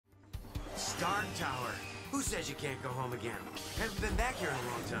Dark Tower. Who says you can't go home again? Haven't been back here in a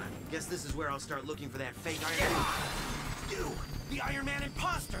long time. Guess this is where I'll start looking for that fake Iron Man. You! The Iron Man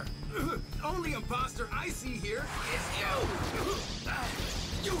imposter! Only imposter I see here is you!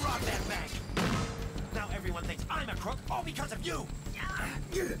 You robbed that bank! Now everyone thinks I'm a crook, all because of you!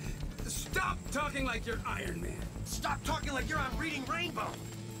 Stop talking like you're Iron Man. Stop talking like you're on Reading Rainbow!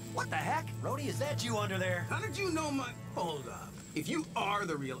 What the heck? Rhodey, is that you under there? How did you know my... Hold up. If you are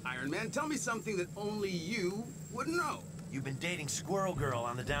the real Iron Man, tell me something that only you would know. You've been dating Squirrel Girl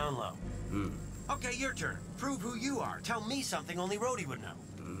on the down low. Okay, your turn. Prove who you are. Tell me something only Rhodey would know.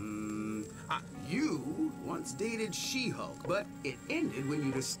 You once dated She-Hulk, but it ended when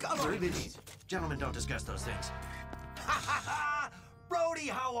you discovered that she... Gentlemen don't discuss those things. Ha ha ha! Rhodey,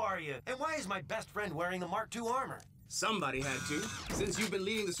 how are you? And why is my best friend wearing the Mark II armor? Somebody had to. Since you've been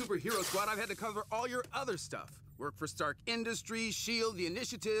leading the superhero squad, I've had to cover all your other stuff. Work for Stark Industries, S.H.I.E.L.D., the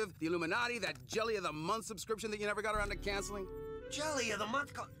Initiative, the Illuminati, that Jelly of the Month subscription that you never got around to canceling. Jelly of the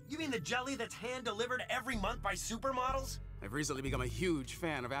month? You mean the jelly that's hand-delivered every month by supermodels? I've recently become a huge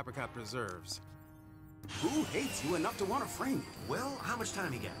fan of apricot preserves. Who hates you enough to want to frame you? Well, how much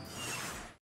time you got?